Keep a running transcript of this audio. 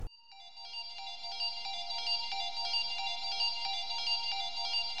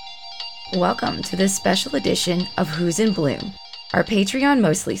Welcome to this special edition of Who's in Bloom, our Patreon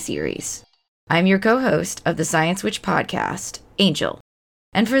Mostly series. I'm your co-host of the Science Witch podcast, Angel.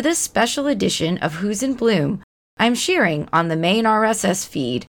 And for this special edition of Who's in Bloom, I'm sharing on the main RSS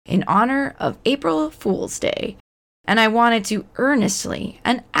feed in honor of April Fool's Day. And I wanted to earnestly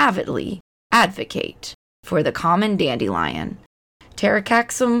and avidly advocate for the common dandelion,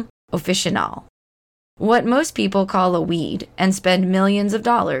 Pterocaxum officinale. What most people call a weed and spend millions of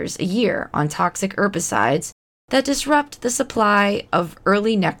dollars a year on toxic herbicides that disrupt the supply of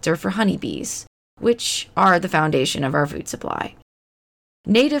early nectar for honeybees, which are the foundation of our food supply.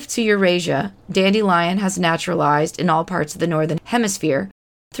 Native to Eurasia, dandelion has naturalized in all parts of the Northern Hemisphere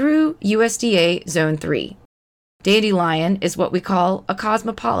through USDA Zone 3. Dandelion is what we call a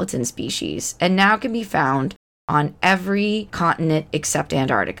cosmopolitan species and now can be found on every continent except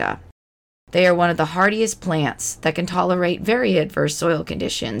Antarctica. They are one of the hardiest plants that can tolerate very adverse soil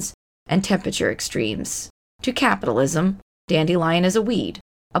conditions and temperature extremes. To capitalism, dandelion is a weed,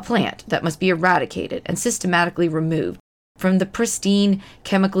 a plant that must be eradicated and systematically removed from the pristine,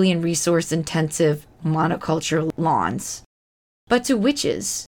 chemically and resource-intensive monoculture lawns. But to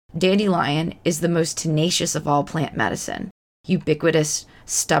witches, dandelion is the most tenacious of all plant medicine, ubiquitous,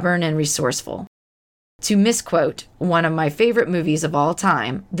 stubborn, and resourceful. To misquote one of my favorite movies of all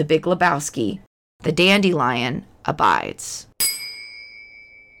time, The Big Lebowski, the dandelion abides.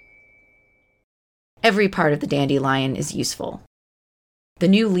 Every part of the dandelion is useful. The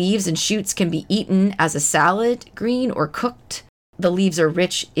new leaves and shoots can be eaten as a salad, green, or cooked. The leaves are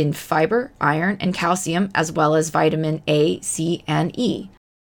rich in fiber, iron, and calcium, as well as vitamin A, C, and E.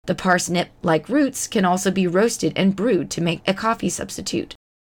 The parsnip-like roots can also be roasted and brewed to make a coffee substitute.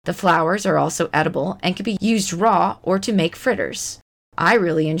 The flowers are also edible and can be used raw or to make fritters. I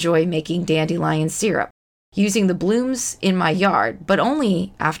really enjoy making dandelion syrup, using the blooms in my yard, but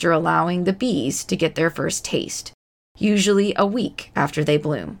only after allowing the bees to get their first taste, usually a week after they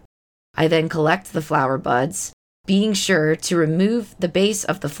bloom. I then collect the flower buds, being sure to remove the base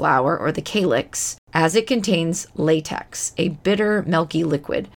of the flower or the calyx, as it contains latex, a bitter, milky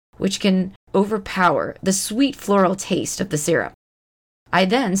liquid, which can overpower the sweet floral taste of the syrup. I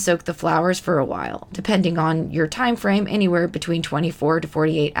then soak the flowers for a while, depending on your time frame, anywhere between 24 to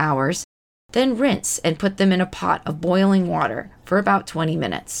 48 hours, then rinse and put them in a pot of boiling water for about 20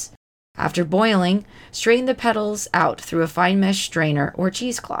 minutes. After boiling, strain the petals out through a fine mesh strainer or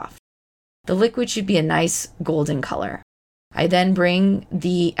cheesecloth. The liquid should be a nice golden color. I then bring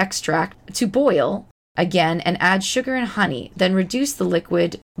the extract to boil again and add sugar and honey, then reduce the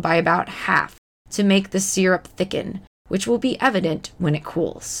liquid by about half to make the syrup thicken, which will be evident when it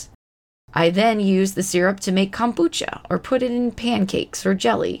cools. I then use the syrup to make kombucha or put it in pancakes or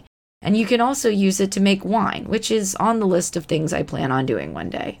jelly, and you can also use it to make wine, which is on the list of things I plan on doing one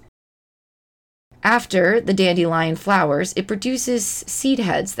day. After the dandelion flowers, it produces seed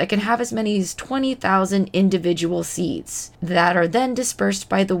heads that can have as many as 20,000 individual seeds that are then dispersed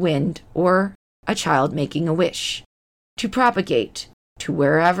by the wind or a child making a wish to propagate to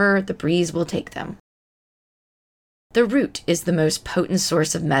wherever the breeze will take them. The root is the most potent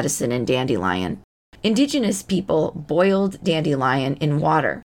source of medicine in dandelion. Indigenous people boiled dandelion in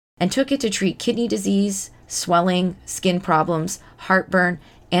water and took it to treat kidney disease, swelling, skin problems, heartburn,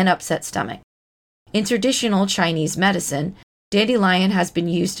 and upset stomach. In traditional Chinese medicine, dandelion has been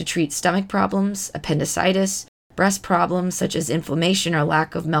used to treat stomach problems, appendicitis, breast problems such as inflammation or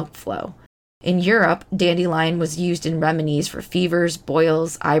lack of milk flow. In Europe, dandelion was used in remedies for fevers,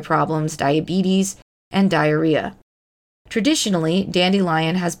 boils, eye problems, diabetes, and diarrhea. Traditionally,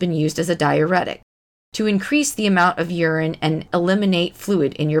 dandelion has been used as a diuretic to increase the amount of urine and eliminate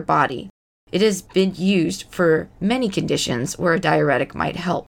fluid in your body. It has been used for many conditions where a diuretic might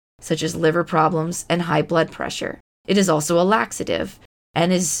help, such as liver problems and high blood pressure. It is also a laxative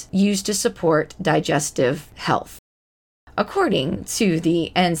and is used to support digestive health. According to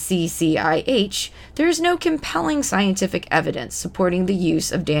the NCCIH, there is no compelling scientific evidence supporting the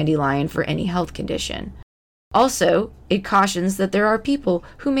use of dandelion for any health condition. Also, it cautions that there are people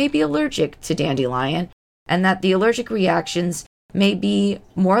who may be allergic to dandelion and that the allergic reactions may be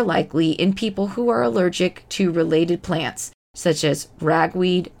more likely in people who are allergic to related plants, such as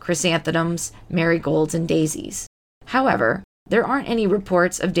ragweed, chrysanthemums, marigolds, and daisies. However, there aren't any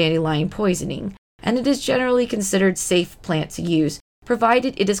reports of dandelion poisoning, and it is generally considered safe plant to use,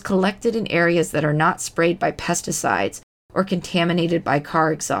 provided it is collected in areas that are not sprayed by pesticides or contaminated by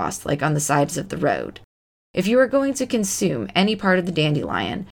car exhaust, like on the sides of the road. If you are going to consume any part of the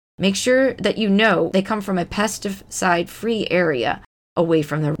dandelion, make sure that you know they come from a pesticide-free area away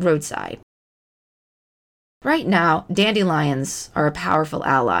from the roadside. Right now, dandelions are a powerful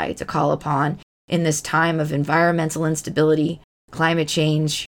ally to call upon in this time of environmental instability, climate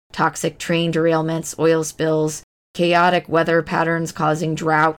change, toxic train derailments, oil spills, chaotic weather patterns causing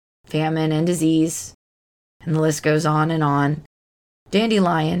drought, famine, and disease. And the list goes on and on.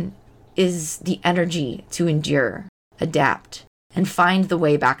 Dandelion is the energy to endure, adapt, and find the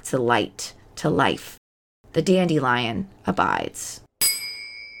way back to light, to life. The dandelion abides.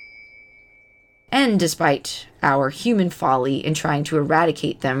 And despite our human folly in trying to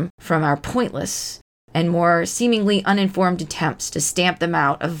eradicate them from our pointless and more seemingly uninformed attempts to stamp them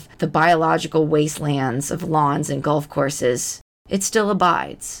out of the biological wastelands of lawns and golf courses, it still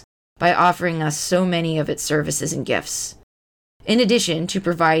abides by offering us so many of its services and gifts. In addition to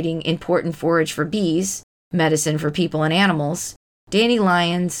providing important forage for bees, medicine for people and animals,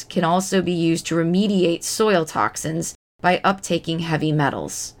 dandelions can also be used to remediate soil toxins by uptaking heavy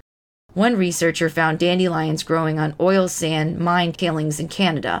metals. One researcher found dandelions growing on oil sand mine tailings in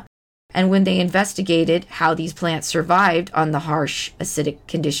Canada, and when they investigated how these plants survived on the harsh, acidic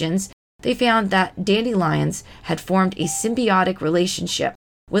conditions, they found that dandelions had formed a symbiotic relationship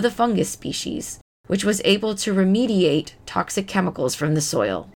with a fungus species, which was able to remediate toxic chemicals from the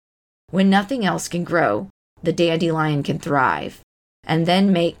soil. When nothing else can grow, the dandelion can thrive, and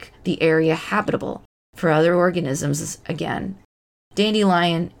then make the area habitable for other organisms again.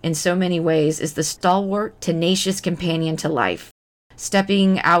 Dandelion, in so many ways, is the stalwart, tenacious companion to life,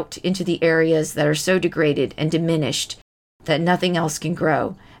 stepping out into the areas that are so degraded and diminished that nothing else can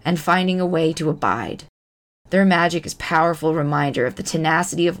grow, and finding a way to abide. Their magic is a powerful reminder of the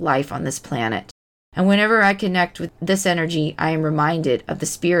tenacity of life on this planet, and whenever I connect with this energy, I am reminded of the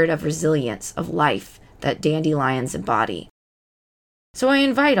spirit of resilience, of life that dandelions embody. So I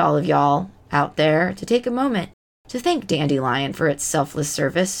invite all of y'all out there to take a moment to thank dandelion for its selfless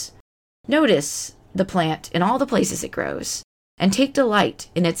service. Notice the plant in all the places it grows, and take delight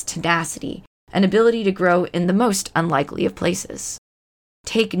in its tenacity and ability to grow in the most unlikely of places.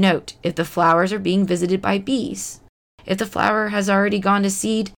 Take note if the flowers are being visited by bees. If the flower has already gone to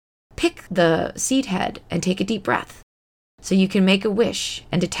seed, pick the seed head and take a deep breath, so you can make a wish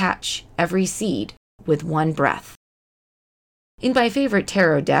and detach every seed with one breath. In my favorite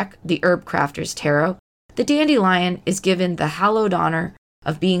tarot deck, the Herb Crafter's Tarot, the dandelion is given the hallowed honor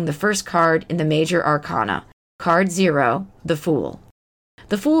of being the first card in the major arcana, card 0, the Fool.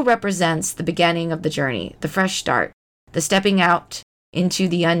 The Fool represents the beginning of the journey, the fresh start, the stepping out into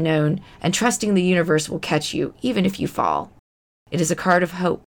the unknown and trusting the universe will catch you even if you fall. It is a card of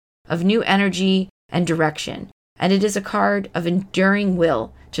hope, of new energy and direction, and it is a card of enduring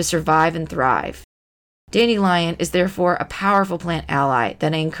will to survive and thrive. Dandelion is therefore a powerful plant ally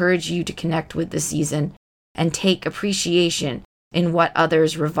that I encourage you to connect with this season and take appreciation in what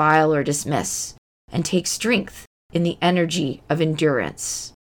others revile or dismiss, and take strength in the energy of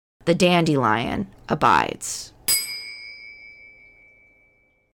endurance. The dandelion abides.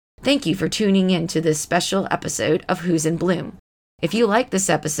 Thank you for tuning in to this special episode of Who's in Bloom. If you like this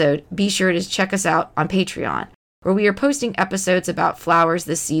episode, be sure to check us out on Patreon, where we are posting episodes about flowers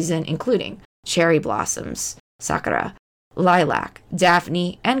this season, including cherry blossoms, sakura, lilac,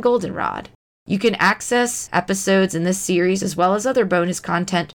 daphne, and goldenrod. You can access episodes in this series as well as other bonus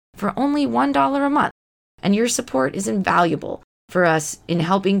content for only $1 a month, and your support is invaluable for us in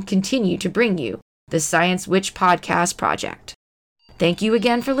helping continue to bring you the Science Witch Podcast project. Thank you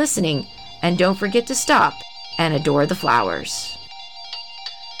again for listening, and don't forget to stop and adore the flowers.